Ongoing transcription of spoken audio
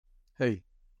Hey,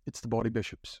 it's the Body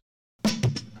Bishops. All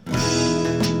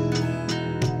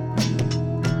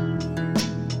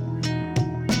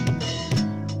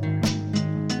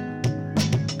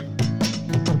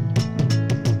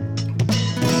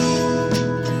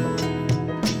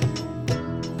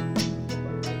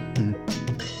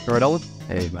right, Alan?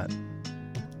 Hey, Matt.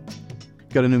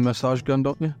 Got a new massage gun,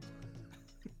 don't you?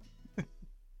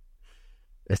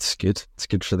 It's good. It's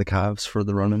good for the calves, for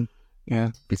the running.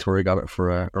 Yeah. Victoria got it for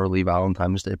an early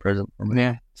Valentine's Day present for me.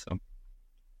 Yeah. So,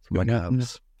 for my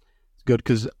calves. It's good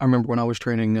because I remember when I was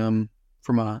training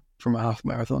for my half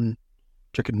marathon,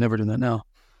 which I could never do that now.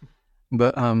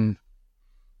 But I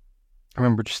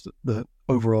remember just the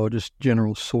overall just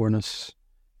general soreness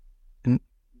and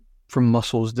from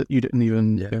muscles that you didn't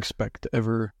even expect to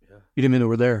ever. Yeah. You didn't even know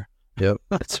were there. Yep.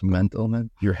 It's mental,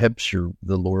 man. Your hips,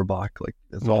 the lower back, like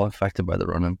it's all affected by the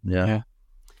running. Yeah.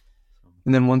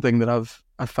 And then one thing that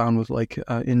I found with like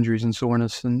injuries and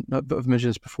soreness, and I've mentioned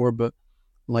this before, but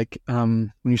like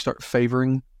when you start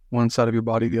favoring one side of your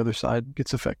body, the other side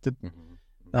gets affected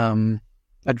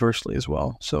adversely as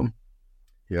well. So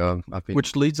yeah,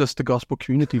 which leads us to gospel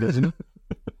community, doesn't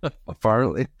it?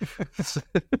 Apparently.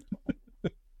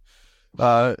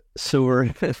 So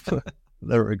we're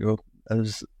there we go. That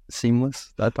was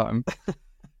seamless that time.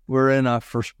 We're in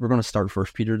we're going to start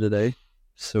First Peter today.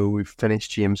 So we've finished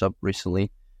James up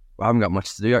recently. We haven't got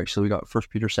much to do actually. We got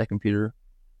First Peter, Second Peter,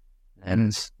 and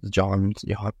it's John's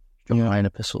nine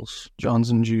epistles. John's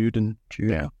and Jude and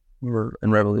Yeah. We're in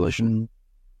Revelation.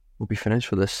 We'll be finished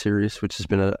for this series, which has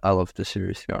been I love this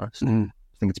series, to be honest. I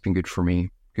think it's been good for me,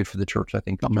 good for the church. I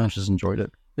think the church has enjoyed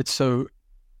it. It's so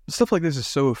stuff like this is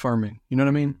so affirming. You know what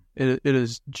I mean? It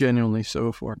is genuinely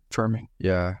so affirming.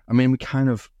 Yeah. I mean, we kind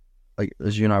of, like,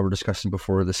 as you and I were discussing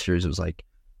before this series, it was like,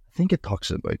 I think it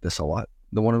talks about this a lot.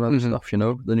 The one about stuff,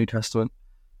 the New Testament.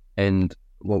 And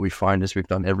what we find is we've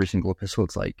done every single epistle.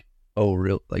 It's like,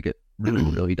 it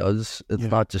really does. It's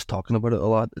not just talking about it a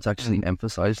lot. It's actually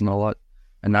emphasizing a lot.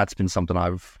 And that's been something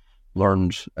I've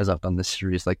learned as I've done this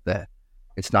series, like that.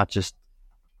 It's not just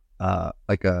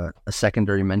like a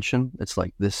secondary mention. It's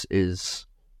like this is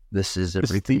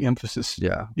everything. It's the emphasis.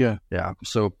 Yeah.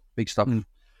 So big stuff.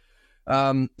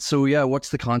 What's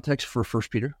the context for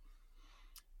First Peter?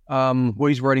 Well,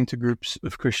 he's writing to groups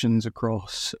of Christians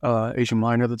across Asia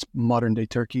Minor. That's modern day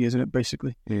Turkey, isn't it?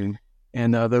 Basically,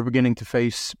 and they're beginning to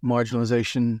face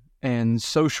marginalization and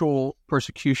social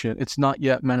persecution. It's not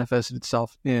yet manifested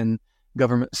itself in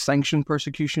government sanctioned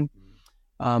persecution.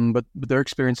 But they're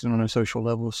experiencing it on a social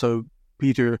level. So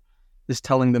Peter is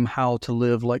telling them how to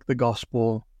live like the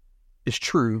gospel is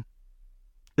true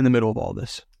in the middle of all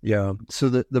this. Yeah. So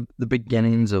the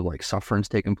beginnings of like suffering's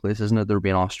taking place, isn't it? They're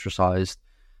being ostracized.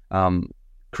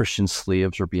 Christian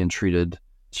slaves are being treated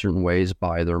certain ways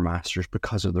by their masters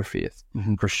because of their faith.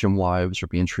 Christian wives are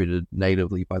being treated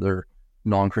negatively by their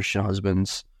non-Christian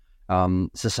husbands.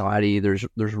 Society, there's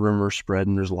rumors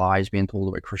spreading, there's lies being told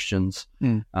about Christians.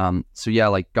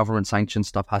 Like government sanctioned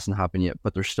stuff hasn't happened yet,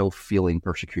 but they're still feeling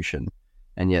persecution.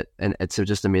 And it's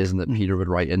just amazing that Peter would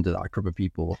write into that group of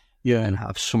people and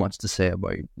have so much to say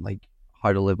about like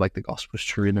how to live like the gospel is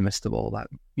true in the midst of all that.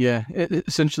 Yeah,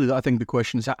 essentially, I think the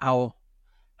question is how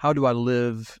do I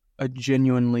live in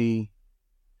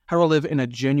a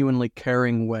genuinely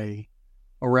caring way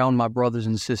around my brothers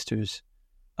and sisters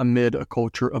amid a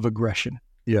culture of aggression.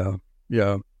 Yeah.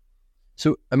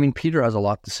 So, I mean, Peter has a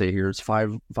lot to say here. It's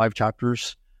five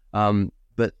chapters,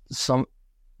 but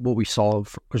what we saw,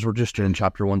 because we're just doing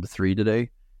chapter 1 to 3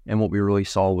 today, and what we really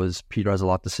saw was Peter has a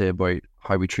lot to say about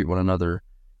how we treat one another,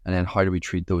 and then how do we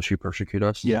treat those who persecute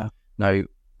us. Yeah. Now,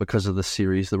 because of the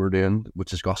series that we're doing,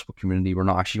 which is Gospel Community, we're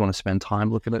not actually going to spend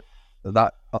time looking at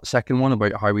that second one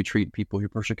about how we treat people who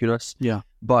persecute us. Yeah.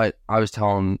 But I was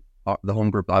telling the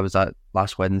home group I was at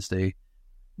last Wednesday,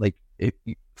 like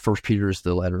First Peter is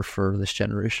the letter for this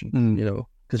generation,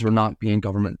 because we're not being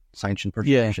government sanctioned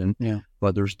persecution,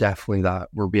 but there's definitely that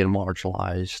we're being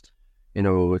marginalized,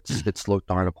 it's looked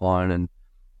down upon,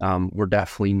 and we're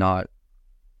definitely not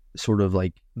sort of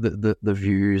like the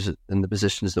views and the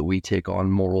positions that we take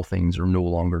on moral things are no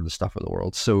longer the stuff of the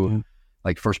world. So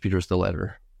like First Peter is the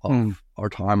letter of our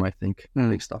time, I think.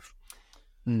 Big stuff.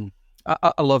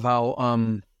 I love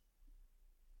how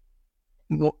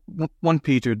 1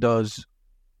 Peter does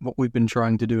what we've been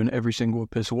trying to do in every single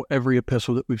epistle, every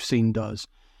epistle that we've seen does.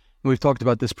 And we've talked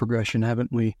about this progression,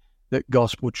 haven't we? That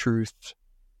gospel truth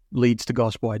leads to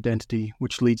gospel identity,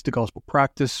 which leads to gospel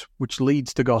practice, which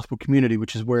leads to gospel community,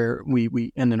 which is where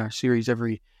we end in our series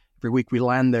every week. We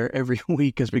land there every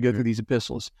week as we go through these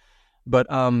epistles. But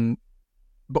 1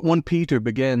 Peter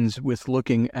begins with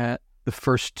looking at the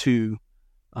first two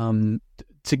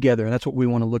together. And that's what we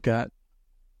want to look at: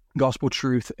 gospel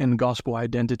truth and gospel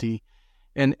identity.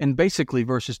 And basically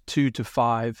verses 2 to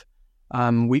 5,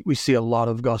 we see a lot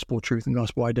of gospel truth and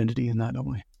gospel identity in that, don't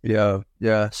we?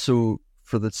 Yeah. So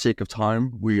for the sake of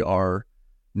time, we are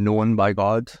known by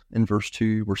God in verse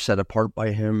 2. We're set apart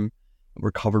by Him.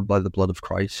 We're covered by the blood of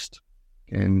Christ.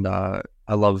 And I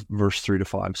love verse 3 to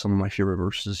 5, some of my favorite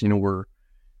verses. We're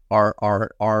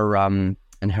our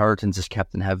inheritance is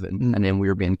kept in heaven, and then we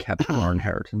are being kept in our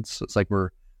inheritance. So it's like we're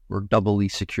doubly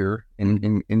secure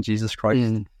in Jesus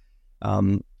Christ.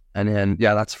 And then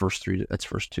that's verse 3. That's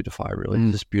verse 2 to 5.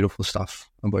 Really, just beautiful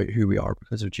stuff about who we are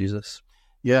because of Jesus.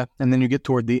 Yeah, and then you get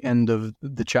toward the end of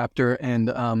the chapter, and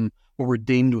we're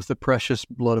redeemed with the precious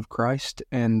blood of Christ,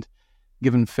 and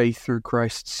given faith through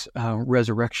Christ's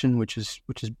resurrection, which is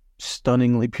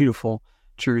stunningly beautiful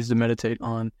truths to meditate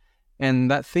on.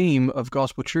 And that theme of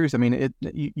gospel truth, I mean,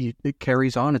 it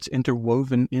carries on. It's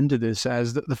interwoven into this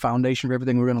as the foundation of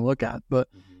everything we're going to look at. But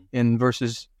in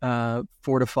verses 4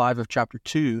 to 5 of chapter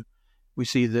 2, we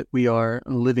see that we are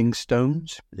living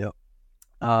stones. Yep.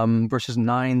 Verses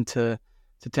 9 to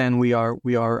 10, we are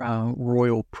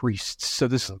royal priests. So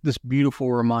this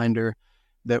beautiful reminder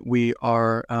that we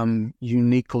are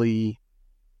uniquely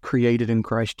created in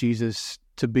Christ Jesus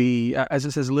to be, as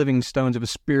it says, living stones of a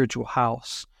spiritual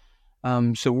house.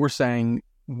 So we're saying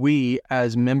we,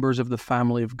 as members of the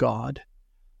family of God,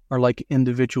 are like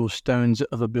individual stones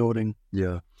of a building.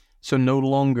 Yeah. So no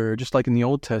longer, just like in the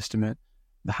Old Testament,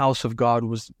 the house of God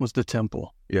was the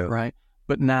temple. Yeah. Right.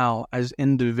 But now, as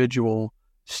individual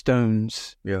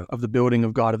stones of the building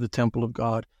of God, of the temple of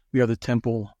God, we are the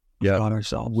temple of God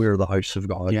ourselves. We're the house of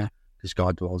God. Yeah. Because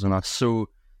God dwells in us. So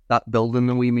that building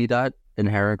that we meet at in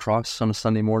Heron Cross on a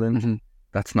Sunday morning,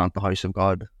 that's not the house of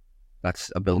God.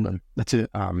 That's a building. That's it.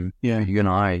 You and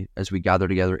I, as we gather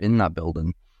together in that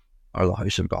building, are the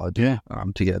house of God. Yeah.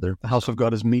 Together. The house of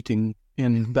God is meeting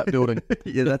in that building.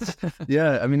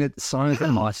 I mean, it sounds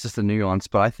it's just a nuance,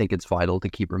 but I think it's vital to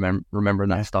keep remembering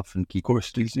that stuff and keep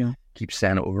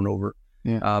saying it over and over.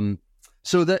 Yeah.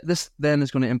 So this then is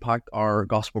going to impact our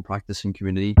gospel practice and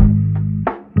community.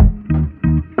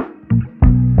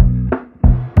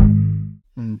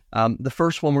 The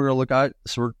first one we're going to look at,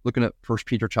 so we're looking at 1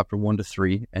 Peter chapter 1 to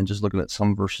 3, and just looking at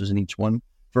some verses in each one.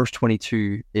 Verse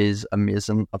 22 is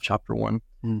amazing of chapter 1.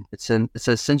 It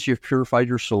says, since you have purified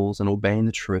your souls in obeying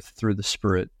the truth through the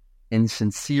Spirit, in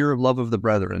sincere love of the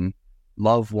brethren,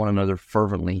 love one another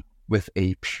fervently with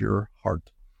a pure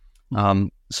heart.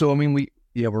 So, I mean,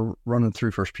 we're running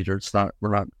through 1 Peter.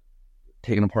 We're not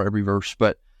taking apart every verse,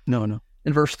 but no.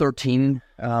 In verse 13,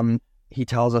 he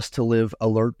tells us to live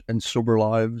alert and sober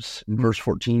lives. In verse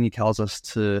 14, he tells us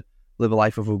to live a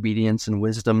life of obedience and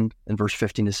wisdom. In verse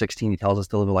 15 to 16, he tells us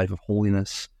to live a life of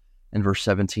holiness. In verse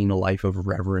 17, a life of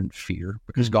reverent fear,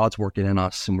 because God's working in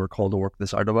us and we're called to work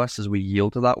this out of us as we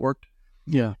yield to that work.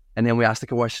 Yeah. And then we ask the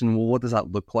question, well, what does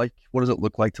that look like? What does it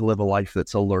look like to live a life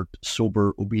that's alert,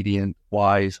 sober, obedient,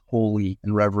 wise, holy,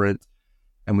 and reverent?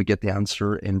 And we get the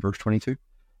answer in verse 22.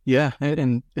 Yeah,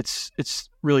 and it's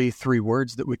really 3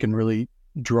 words that we can really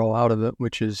draw out of it,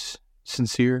 which is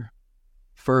sincere,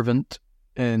 fervent,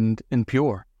 and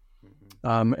pure.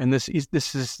 And this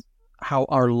is how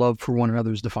our love for one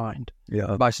another is defined.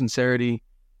 Yeah. By sincerity,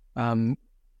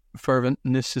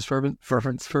 ferventness is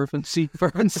fervency,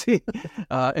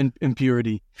 and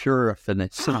purity.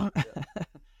 Pureness.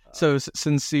 So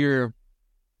sincere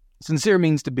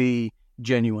means to be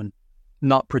genuine,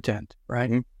 not pretend,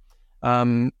 right?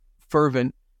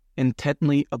 Fervent,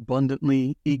 intently,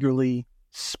 abundantly, eagerly,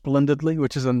 splendidly,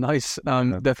 which is a nice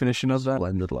definition of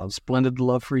that. Splendid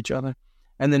love for each other.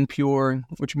 And then pure,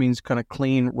 which means kind of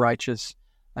clean, righteous,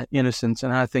 innocence.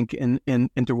 And I think in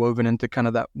interwoven into kind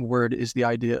of that word is the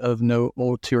idea of no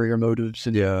ulterior motives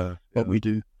in what we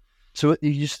do. So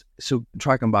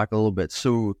tracking back a little bit.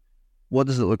 So what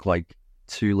does it look like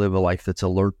to live a life that's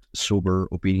alert, sober,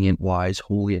 obedient, wise,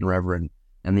 holy, and reverent?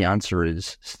 And the answer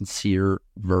is sincere,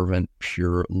 fervent,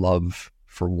 pure love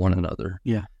for one another.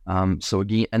 Yeah. So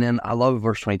again, and then I love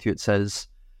verse 22. It says,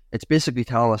 it's basically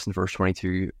telling us in verse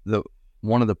 22 that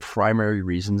one of the primary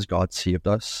reasons God saved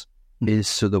us is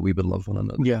so that we would love one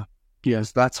another. Yeah.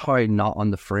 Yes. That's how not on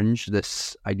the fringe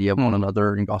this idea of one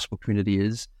another in gospel community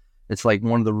is. It's like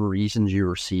one of the reasons you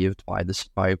were saved by this,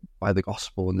 by the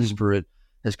gospel, and the Spirit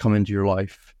has come into your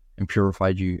life and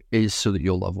purified you is so that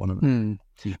you'll love one another.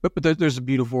 But there's a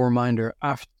beautiful reminder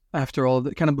after all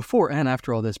that, kind of before and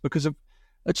after all this, because of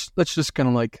let's just kind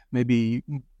of like maybe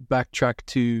backtrack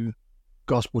to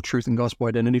gospel truth and gospel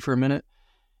identity for a minute.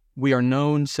 We are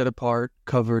known, set apart,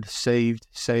 covered, saved,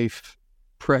 safe,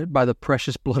 by the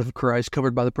precious blood of Christ,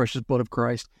 covered by the precious blood of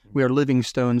Christ. We are living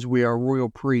stones. We are royal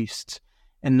priests.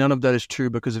 And none of that is true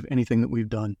because of anything that we've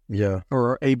done or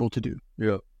are able to do.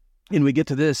 Yeah. And we get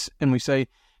to this and we say,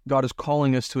 God is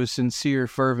calling us to a sincere,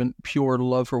 fervent, pure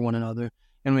love for one another.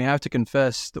 And we have to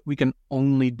confess that we can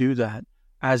only do that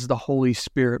as the Holy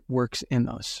Spirit works in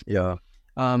us. Yeah.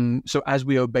 So as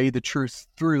we obey the truth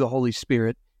through the Holy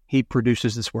Spirit, he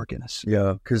produces this work in us.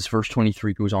 Yeah, because verse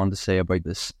 23 goes on to say about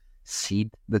this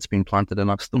seed that's been planted in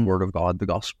us, the word of God, the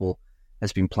gospel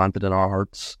has been planted in our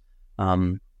hearts,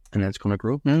 and it's going to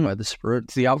grow by the Spirit.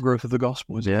 It's the outgrowth of the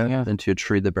gospel, isn't it? Yeah. Into a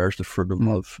tree that bears the fruit of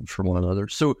love for one another.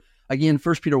 So again,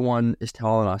 1 Peter 1 is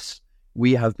telling us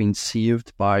we have been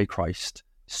saved by Christ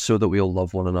so that we'll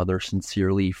love one another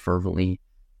sincerely, fervently,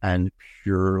 and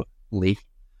purely,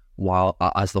 while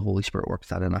as the Holy Spirit works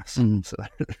that in us. So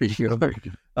there you go.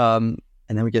 And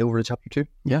then we get over to chapter 2.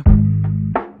 Yeah.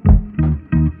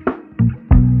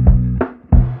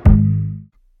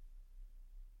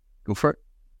 Go for it.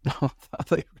 I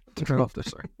thought you were going to turn off there.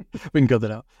 Sorry. We can cut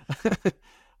that out.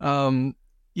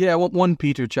 1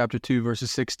 Peter chapter 2,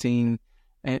 verses 16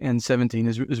 and 17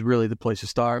 is really the place to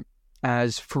start.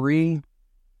 As free,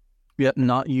 yet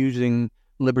not using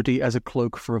liberty as a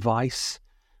cloak for vice,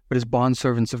 but as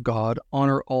bondservants of God,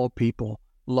 honor all people,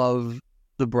 love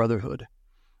the brotherhood.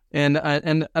 And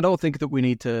I don't think that we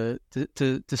need to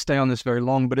stay on this very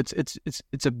long, but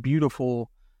it's a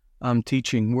beautiful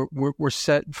teaching. We're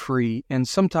set free, and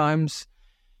sometimes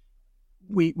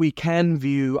we can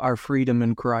view our freedom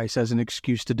in Christ as an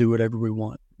excuse to do whatever we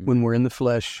want. When we're in the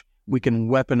flesh, we can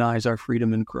weaponize our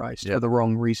freedom in Christ for the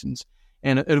wrong reasons.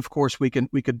 And of course, we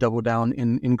could double down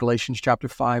in Galatians chapter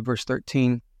 5, verse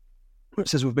 13. It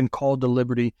says we've been called to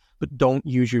liberty, but don't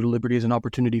use your liberty as an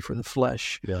opportunity for the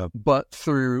flesh. Yeah. But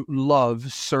through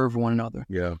love, serve one another.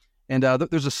 Yeah. And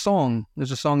there's a song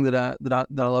that I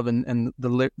love, and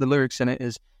the lyrics in it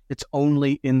is, "It's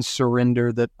only in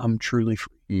surrender that I'm truly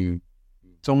free."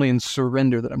 It's only in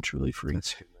surrender that I'm truly free.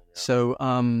 That's good, man.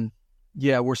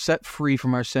 So, we're set free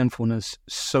from our sinfulness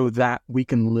so that we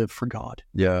can live for God.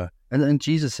 Yeah. And then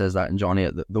Jesus says that in John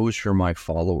 8, that those who are my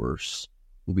followers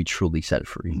will be truly set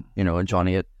free. You know, in John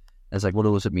 8, it's like, what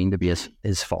does it mean to be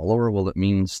his follower? Well, it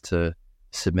means to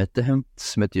submit to him,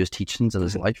 submit to his teachings and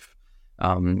his life.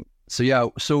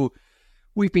 So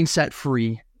we've been set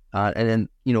free. And then,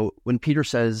 you know, when Peter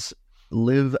says,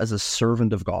 live as a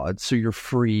servant of God, so you're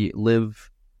free,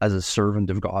 live as a servant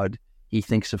of God, he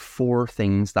thinks of 4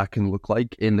 things that can look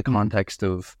like in the context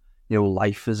of, you know,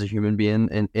 life as a human being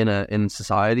in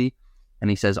society. And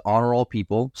he says, honor all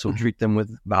people, so treat them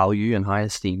with value and high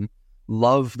esteem.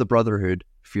 Love the brotherhood,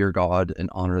 fear God, and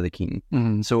honor the king.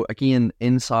 So again,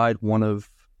 inside one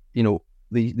of, you know,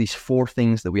 these 4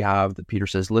 things that we have that Peter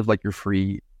says, live like you're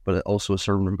free, but also a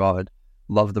servant of God.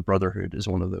 Love the brotherhood is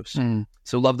one of those.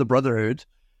 So love the brotherhood.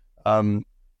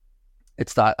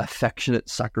 It's that affectionate,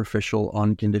 sacrificial,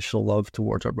 unconditional love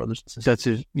towards our brothers and sisters. That's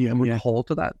it. Yeah, and we're called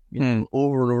to that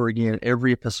over and over again,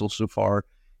 every epistle so far.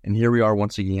 And here we are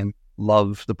once again.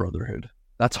 Love the brotherhood.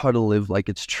 That's how to live like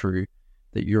it's true,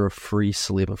 that you're a free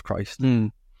slave of Christ.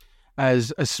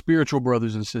 As spiritual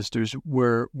brothers and sisters,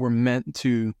 we're meant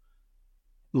to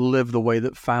live the way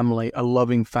that a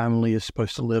loving family is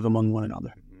supposed to live among one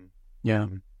another. Yeah.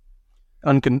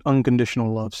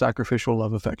 Unconditional love, sacrificial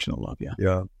love, affectionate love.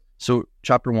 Yeah. So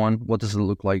chapter 1, what does it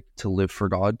look like to live for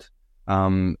God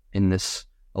in this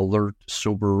alert,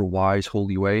 sober, wise,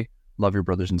 holy way? Love your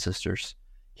brothers and sisters.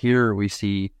 Here we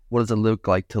see, what does it look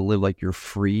like to live like you're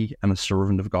free and a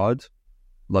servant of God?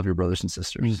 Love your brothers and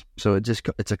sisters. So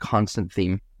it's a constant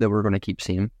theme that we're going to keep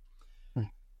seeing. So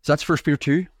that's 1 Peter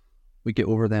 2. We get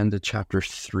over then to chapter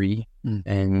 3,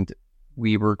 and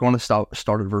we were going to start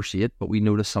at verse 8, but we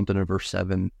noticed something in verse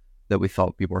 7 that we thought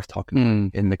would be worth talking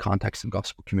about in the context of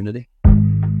gospel community.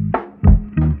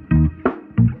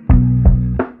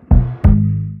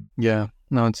 Yeah,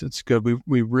 no, it's good.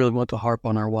 We really want to harp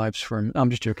on our wives for. I'm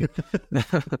just joking.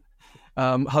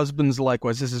 Husbands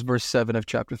likewise. This is verse 7 of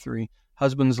chapter 3.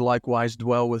 Husbands likewise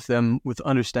dwell with them with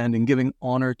understanding, giving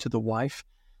honor to the wife,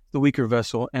 the weaker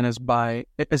vessel, and as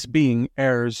being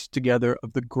heirs together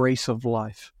of the grace of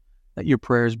life, that your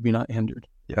prayers be not hindered.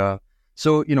 Yeah.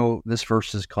 So, you know, this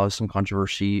verse has caused some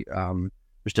controversy.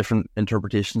 There's different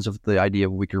interpretations of the idea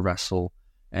of weaker vessel,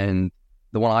 and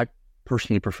the one I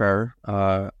personally prefer,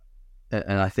 and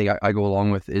I think I go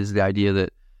along with, is the idea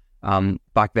that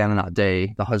back then in that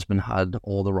day, the husband had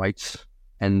all the rights,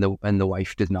 and the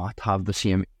wife did not have the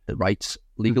same rights,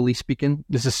 legally speaking.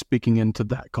 This is speaking into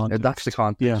that context. That's the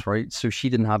context, right? So she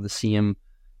didn't have the same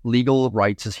legal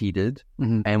rights as he did,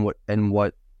 and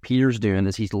what Peter's doing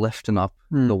is he's lifting up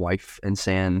the wife and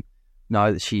saying, now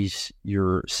that she's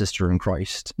your sister in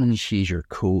Christ, she's your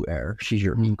co-heir, she's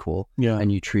your equal,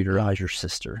 and you treat her as your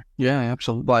sister. Yeah,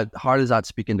 absolutely. But how does that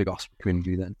speak into gospel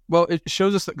community then? Well, it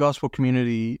shows us that gospel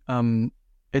community,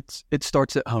 it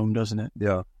starts at home, doesn't it?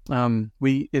 Yeah.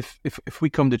 If we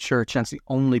come to church, that's the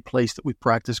only place that we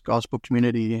practice gospel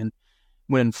community in,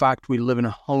 when in fact we live in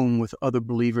a home with other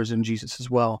believers in Jesus as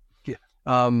well. Yeah.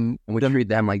 And we treat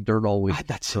them like dirt always.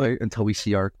 That's right? it. Until we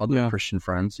see our other Christian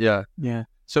friends. Yeah. Yeah.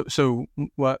 So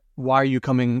why are you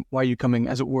coming,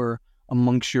 as it were,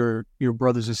 amongst your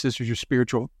brothers and sisters, your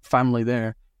spiritual family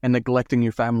there, and neglecting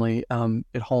your family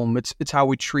at home? It's how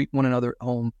we treat one another at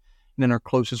home and in our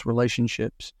closest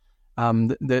relationships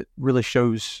that really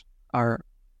shows our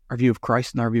view of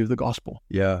Christ and our view of the gospel.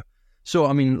 Yeah. So,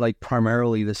 I mean, like,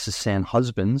 primarily this is saying,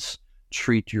 husbands,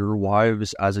 treat your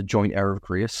wives as a joint heir of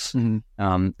grace. And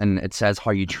it says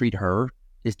how you treat her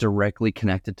is directly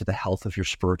connected to the health of your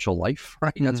spiritual life,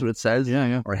 right? That's what it says.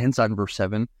 Yeah. Or hints at in verse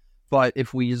 7. But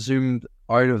if we zoomed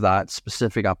out of that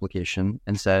specific application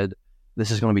and said,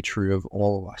 this is going to be true of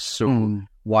all of us. So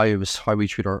wives, how you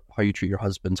treat your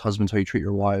husbands, how you treat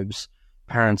your wives,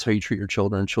 parents, how you treat your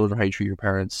children, how you treat your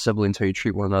parents, siblings, how you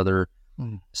treat one another.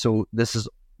 So this is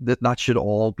that should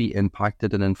all be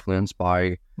impacted and influenced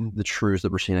by the truths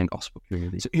that we're seeing in gospel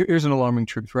community. So here's an alarming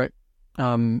truth, right?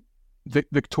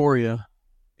 Victoria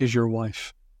is your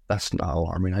wife. That's not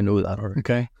alarming. I know that already.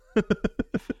 Okay.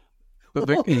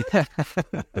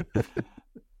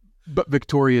 But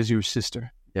Victoria is your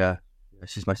sister. Yeah.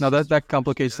 She's my sister. Now that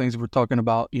complicates things if we're talking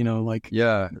about,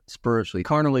 spiritually,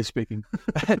 carnally speaking.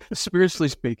 Spiritually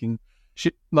speaking,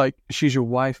 she's your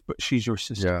wife, but she's your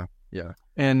sister. Yeah.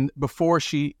 And before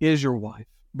she is your wife,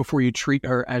 before you treat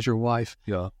her as your wife,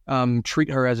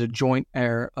 treat her as a joint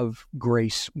heir of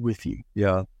grace with you.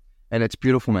 Yeah. And it's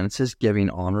beautiful, man. It says giving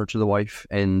honor to the wife,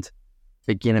 and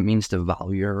again, it means to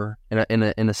value her.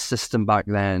 In a system back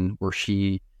then where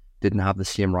she didn't have the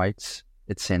same rights,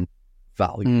 it's saying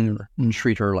value her and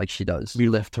treat her like she does. We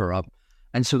lift her up,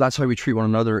 and so that's how we treat one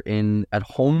another at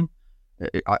home.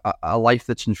 A life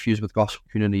that's infused with gospel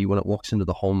community, when it walks into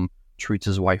the home, treats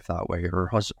his wife that way, her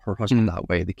husband that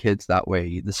way, the kids that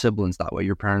way, the siblings that way,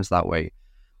 your parents that way.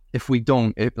 If we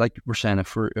don't, like we're saying,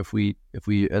 if we're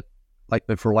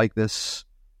like this,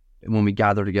 when we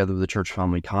gather together with the church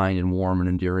family, kind and warm and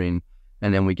endearing,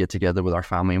 and then we get together with our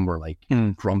family and we're like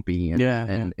grumpy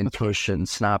and push and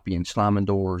snappy and slamming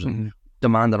doors and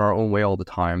demanding our own way all the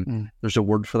time. There's a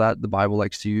word for that the Bible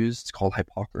likes to use. It's called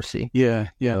hypocrisy. Yeah.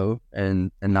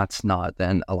 And that's not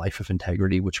then a life of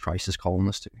integrity, which Christ is calling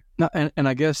us to. No, and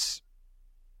I guess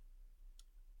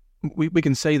we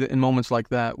can say that in moments like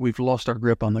that, we've lost our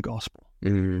grip on the gospel.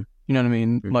 You know what I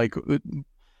mean? Like,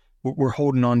 we're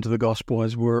holding on to the gospel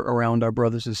as we're around our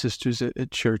brothers and sisters at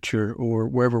church or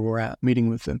wherever we're at, meeting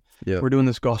with them. We're doing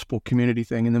this gospel community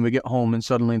thing, and then we get home and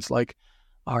suddenly it's like,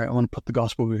 all right, I want to put the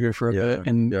gospel over here for a bit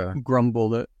and grumble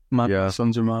that my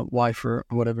sons or my wife or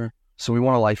whatever. So we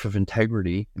want a life of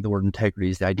integrity. The word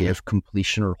integrity is the idea of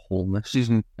completion or wholeness.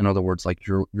 In other words, like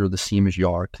you're the same as you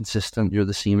are, consistent. You're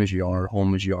the same as you are,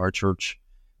 home as you are, church,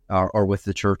 or with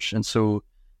the church. And so,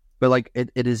 but like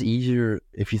it is easier,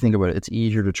 if you think about it, it's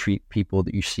easier to treat people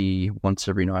that you see once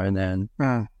every now and then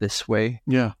this way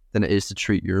than it is to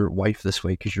treat your wife this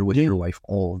way, because you're with your wife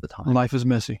all the time. Life is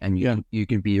messy. And you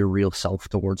can be your real self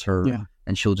towards her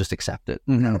and she'll just accept it.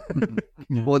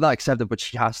 Well, not accept it, but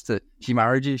she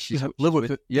married you. She's live with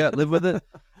it. Yeah, live with it.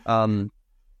 And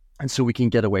so we can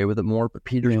get away with it more. But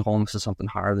Peter's calling us to something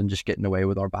higher than just getting away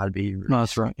with our bad behavior. No,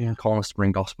 that's right. Yeah. Calling us to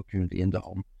bring gospel community into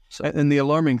home. So. And the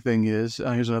alarming thing is,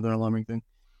 here's another alarming thing,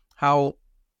 how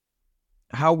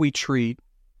we treat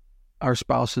our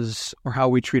spouses or how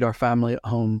we treat our family at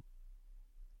home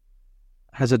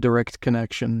has a direct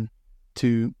connection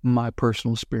to my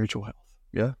personal spiritual health.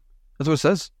 Yeah. That's what it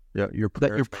says. Yeah. Your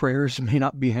prayers may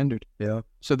not be hindered. Yeah.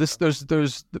 So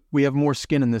we have more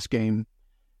skin in this game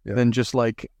than just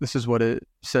like, this is what it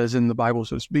says in the Bible.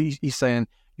 So he's saying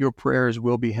your prayers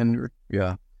will be hindered.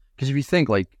 Yeah. Because if you think,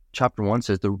 like, Chapter 1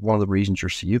 says that one of the reasons you're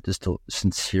saved is to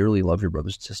sincerely love your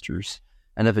brothers and sisters.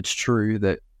 And if it's true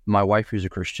that my wife, who's a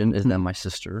Christian, is then my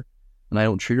sister, and I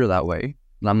don't treat her that way,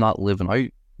 and I'm not living out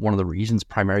one of the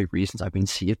primary reasons I've been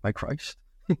saved by Christ.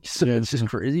 So it's just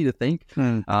crazy to think.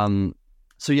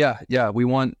 So we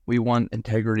want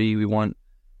integrity. We want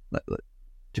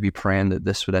to be praying that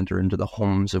this would enter into the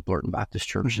homes of Blurton Baptist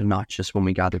Church, and not just when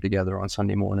we gather together on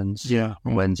Sunday mornings, or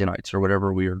Wednesday nights, or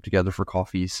whatever we are together for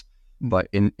coffees. But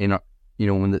in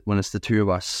when it's the two of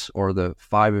us or the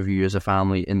five of you as a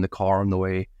family in the car on the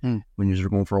way, when you're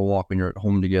going for a walk, when you're at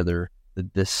home together,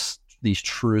 that this these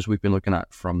truths we've been looking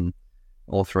at from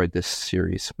all throughout this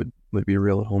series would be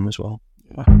real at home as well.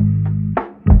 Yeah.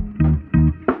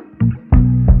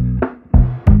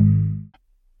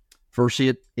 Verse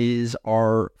 8 is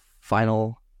our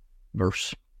final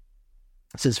verse.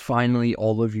 It says, "Finally,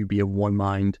 all of you be of one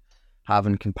mind,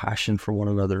 having compassion for one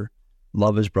another,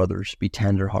 love as brothers, be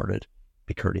tender-hearted,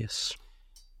 be courteous."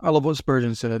 I love what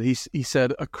Spurgeon said. He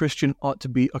said, "A Christian ought to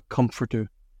be a comforter,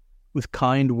 with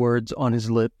kind words on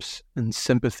his lips and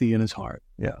sympathy in his heart."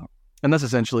 Yeah. And that's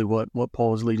essentially what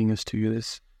Paul is leading us to,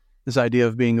 this idea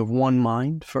of being of one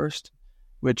mind first,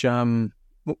 which,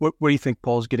 what do you think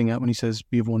Paul's getting at when he says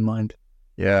be of one mind?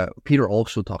 Yeah. Peter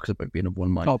also talks about being of one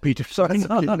mind. Oh, Peter. Sorry,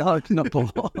 not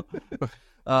Paul.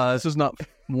 This is not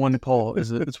one Paul,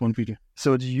 is it? It's one Peter.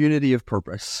 So it's unity of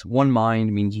purpose. One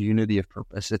mind means unity of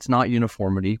purpose. It's not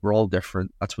uniformity. We're all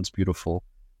different. That's what's beautiful.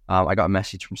 I got a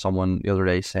message from someone the other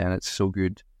day saying it's so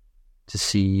good to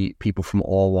see people from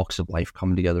all walks of life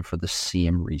come together for the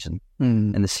same reason.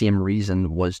 And the same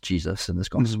reason was Jesus and this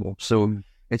gospel. So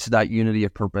it's that unity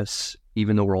of purpose.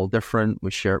 Even though we're all different,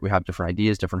 we have different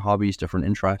ideas, different hobbies, different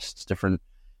interests, different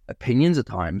opinions at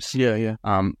times. Yeah.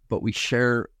 But we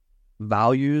share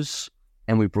values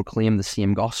and we proclaim the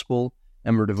same gospel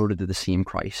and we're devoted to the same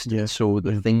Christ. Yeah. So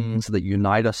the things that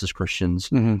unite us as Christians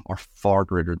are far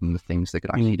greater than the things that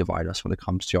could actually divide us when it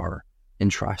comes to our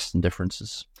interests and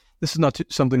differences. This is not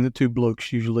something that two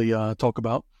blokes usually talk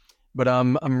about, but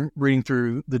I'm reading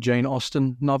through the Jane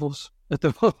Austen novels at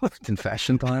the moment.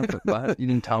 Confession time? What? You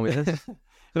didn't tell me this.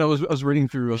 And I was reading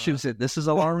through. You should have said, "This is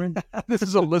alarming." This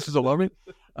is alarming.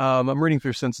 I'm reading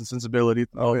through Sense and Sensibility.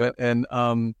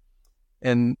 And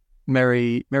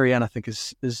Marianne, I think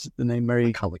is the name.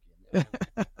 Mary.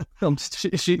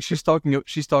 She's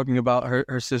talking about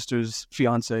her sister's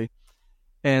fiance,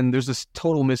 and there's this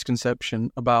total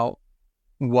misconception about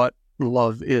what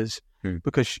love is,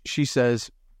 because she says,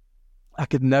 "I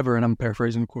could never," and I'm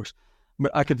paraphrasing, of course,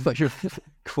 but I could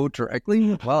quote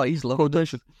directly. Wow, he's loving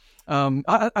quotation.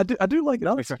 I do like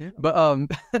it, but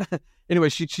anyway,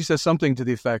 she says something to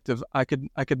the effect of, I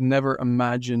could never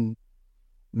imagine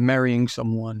marrying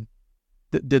someone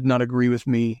that did not agree with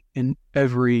me in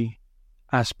every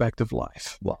aspect of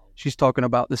life. Wow. She's talking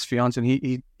about this fiance, and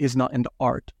he is not into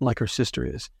art like her sister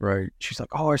is. Right. She's like,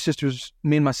 "Oh,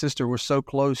 me and my sister were so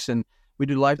close, and we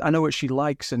do life. I know what she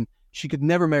likes, and she could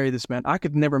never marry this man. I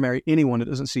could never marry anyone that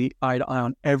doesn't see eye to eye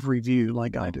on every view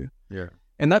like I do." Yeah.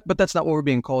 But that's not what we're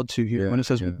being called to here when it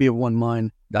says be of one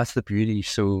mind. That's the beauty.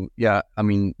 So yeah, I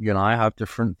mean, you and I have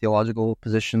different theological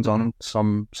positions on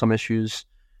some issues,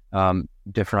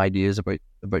 different ideas about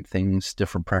things,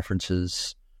 different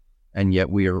preferences, and yet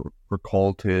we're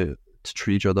called to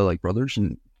treat each other like brothers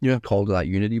and called to that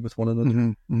unity with one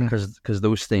another, because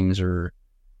those things are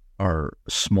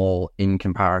small in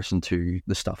comparison to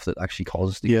the stuff that actually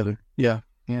causes the other. Yeah.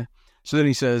 So then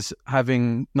he says,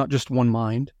 having not just one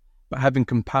mind, but having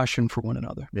compassion for one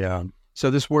another. Yeah.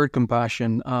 So this word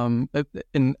compassion, and I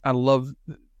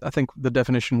think the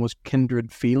definition was kindred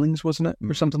feelings, wasn't it?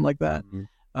 Or something like that.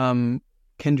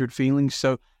 Kindred feelings.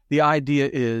 So the idea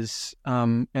is,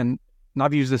 and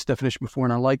I've used this definition before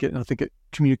and I like it, and I think it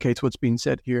communicates what's being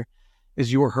said here,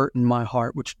 is your hurt in my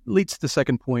heart, which leads to the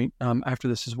second point after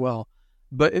this as well.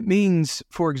 But it means,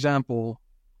 for example,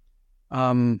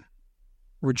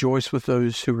 rejoice with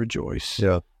those who rejoice.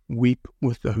 Yeah. Weep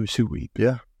with those who weep.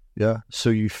 Yeah. So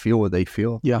you feel what they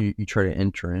feel. Yeah. You try to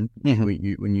enter in.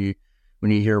 When you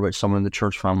hear about someone in the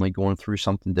church family going through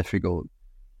something difficult,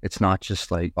 it's not just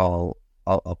like,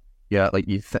 like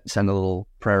you send a little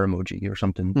prayer emoji or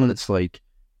something, but it's like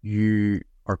you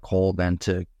are called then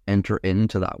to enter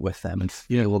into that with them and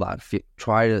feel that.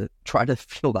 Try to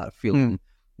feel that feeling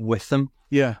with them.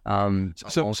 Yeah.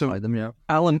 So them. Yeah.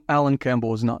 Alan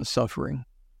Campbell is not suffering.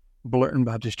 Blurton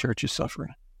Baptist Church is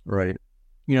suffering. Right.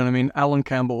 You know what I mean? Alan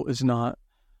Campbell is not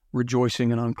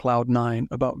rejoicing and on cloud 9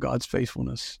 about God's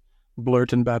faithfulness.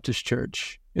 Blurton Baptist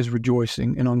Church is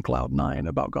rejoicing and on cloud 9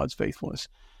 about God's faithfulness.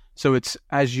 So it's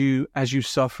as you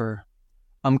suffer,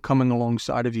 I'm coming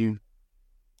alongside of you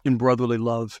in brotherly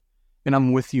love, and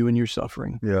I'm with you in your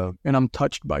suffering. Yeah. And I'm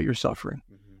touched by your suffering.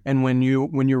 And when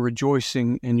you're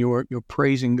rejoicing and you're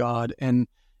praising God and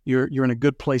you're in a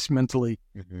good place mentally,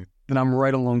 then I'm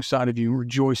right alongside of you,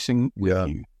 rejoicing with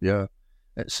you. Yeah.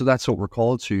 So that's what we're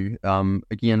called to.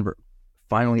 Again,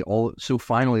 finally,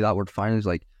 that word finally is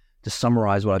like, to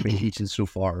summarize what I've been teaching so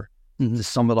far, to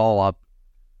sum it all up,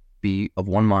 be of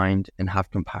one mind and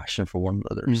have compassion for one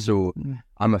another. So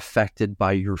I'm affected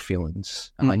by your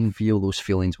feelings and I feel those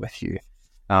feelings with you,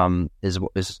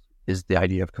 is the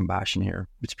idea of compassion here.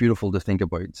 It's beautiful to think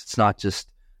about. It's not just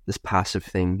this passive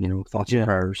thing, thoughts and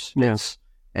prayers. Yes.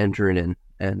 Entering in,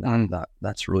 and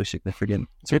that's really significant.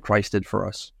 It's what Christ did for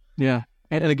us. Yeah.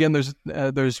 And again, there's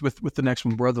with the next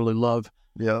one, brotherly love.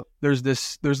 Yeah. There's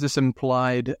this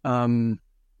implied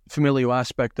familial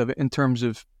aspect of it in terms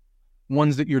of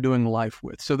ones that you're doing life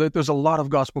with. So there's a lot of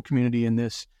gospel community in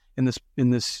this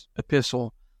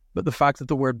epistle, but the fact that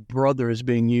the word brother is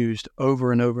being used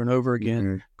over and over and over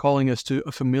again, calling us to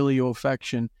a familial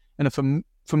affection and a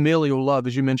familial love,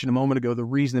 as you mentioned a moment ago, the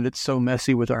reason that it's so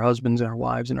messy with our husbands and our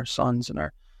wives and our sons and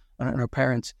our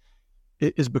parents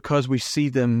is because we see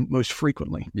them most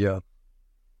frequently. Yeah.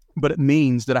 But it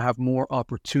means that I have more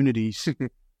opportunities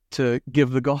to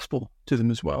give the gospel to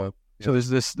them as well. Yeah. So there's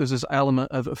this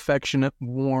element of affectionate,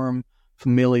 warm,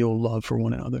 familial love for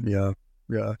one another. Yeah.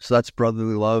 Yeah. So that's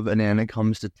brotherly love, and then it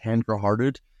comes to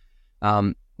tenderhearted,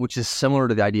 which is similar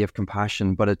to the idea of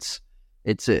compassion, but it's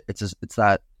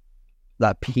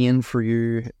that pain for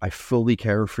you. I fully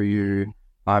care for you.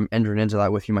 I'm entering into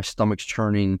that with you. My stomach's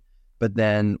churning, but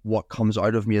then what comes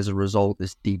out of me as a result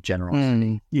is deep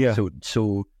generosity. Yeah.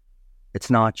 So it's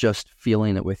not just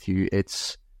feeling it with you.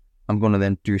 It's I'm going to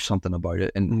then do something about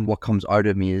it, and what comes out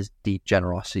of me is deep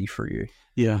generosity for you.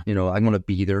 Yeah. I'm going to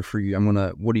be there for you. I'm going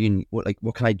to. What do you?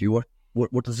 What can I do?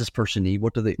 What does this person need?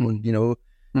 What do they?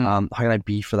 How can I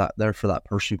be for that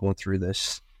person going through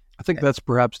this? I think that's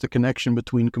perhaps the connection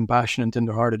between compassion and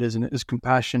tenderhearted, isn't it? Is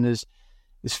compassion is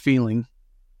feeling,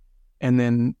 and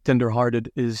then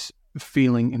tenderhearted is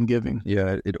feeling and giving.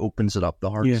 Yeah, it opens it up, the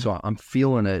heart. Yeah. So I'm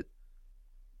feeling it,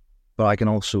 but I can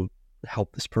also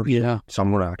help this person. Yeah. So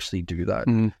I'm going to actually do that.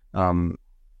 And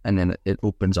then it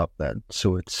opens up that.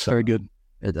 So it's very good.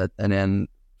 And then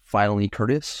finally,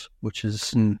 courteous, which is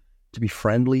to be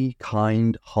friendly,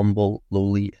 kind, humble,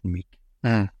 lowly, and meek.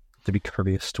 To be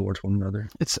courteous towards one another.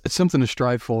 It's something to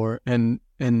strive for, and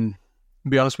to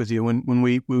be honest with you, when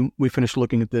we finished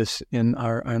looking at this in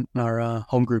our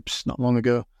home groups not long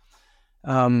ago,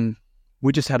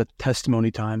 we just had a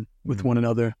testimony time with one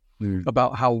another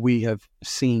about how we have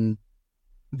seen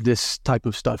this type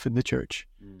of stuff in the church,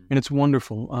 and it's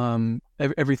wonderful.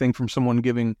 Everything from someone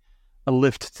giving a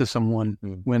lift to someone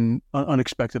when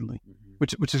unexpectedly,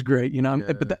 which is great,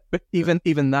 But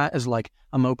even that is like,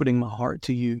 I'm opening my heart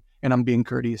to you and I'm being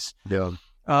courteous. Yeah.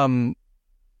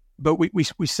 But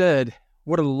we said,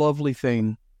 what a lovely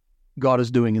thing God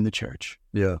is doing in the church.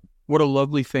 Yeah. What a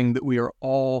lovely thing that we are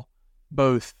all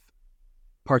both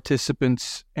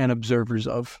participants and observers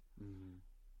of.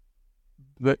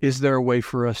 But is there a way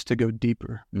for us to go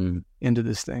deeper into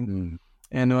this thing?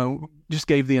 And just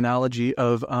gave the analogy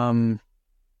of,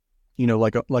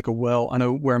 like a well. I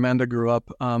know where Amanda grew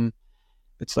up,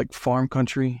 it's like farm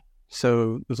country.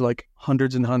 So there's like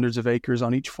hundreds and hundreds of acres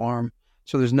on each farm.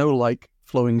 So there's no like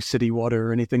flowing city water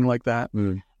or anything like that.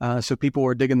 So people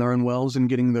are digging their own wells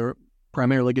and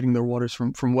primarily getting their waters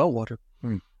from well water.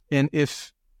 And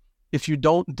if you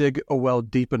don't dig a well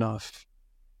deep enough,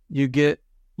 you get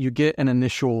an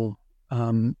initial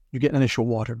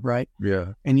water, right?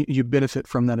 Yeah. And you benefit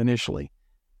from that initially.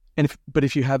 But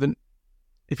if you haven't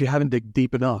dig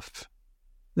deep enough,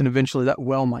 then eventually that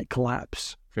well might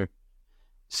collapse. Okay.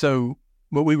 So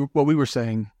what we were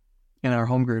saying in our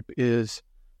home group is,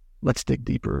 let's dig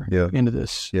deeper into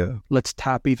this. Yeah. Let's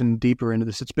tap even deeper into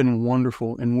this. It's been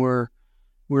wonderful, and we're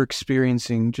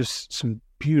experiencing just some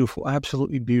beautiful,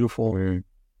 absolutely beautiful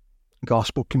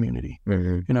gospel community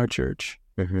in our church.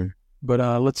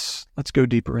 But let's go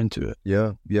deeper into it.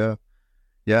 Yeah.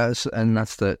 And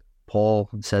that's that. Paul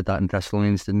said that in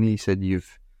Thessalonians, didn't he? He said,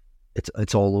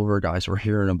 it's all over, guys. We're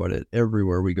hearing about it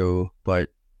everywhere we go, but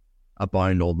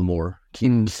abound all the more.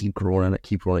 Keep growing in it.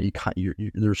 Keep growing. You can't.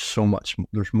 There's so much.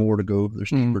 There's more to go. There's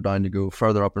deeper down to go,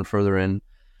 further up and further in.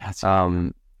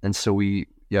 And so we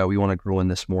want to grow in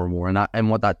this more and more. And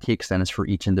what that takes then is for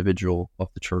each individual of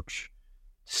the church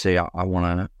to say, I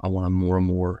want to more and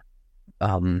more.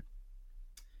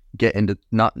 Get into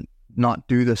not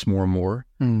do this more and more,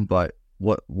 but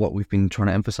what we've been trying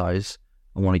to emphasize,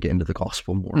 I want to get into the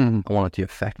gospel more. I want it to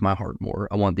affect my heart more.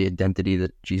 I want the identity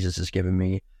that Jesus has given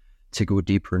me to go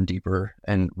deeper and deeper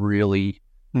and really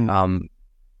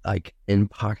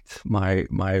impact my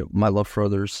love for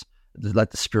others,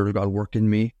 let the Spirit of God work in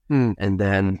me, and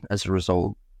then as a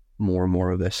result, more and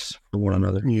more of this for one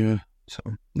another.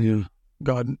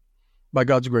 By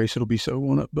God's grace it'll be so,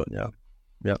 won't it? But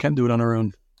can't do it on our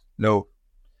own. No.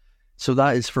 So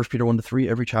that is 1 Peter 1-3.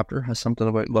 Every chapter has something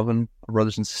about loving our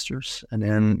brothers and sisters. And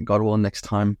then, God willing, next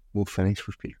time we'll finish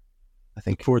 1 Peter. I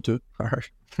think. Look forward to it. All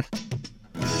right.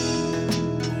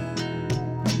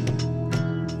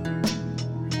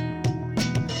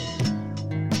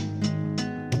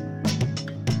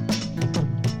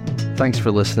 Thanks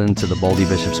for listening to the Baldy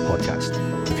Bishops podcast.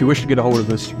 If you wish to get a hold of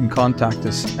us, you can contact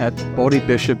us at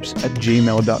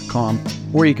baldybishops@gmail.com,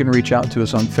 or you can reach out to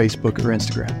us on Facebook or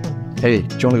Instagram. Hey,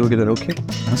 do you want to go get an oat cake?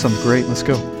 That sounds great. Let's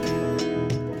go.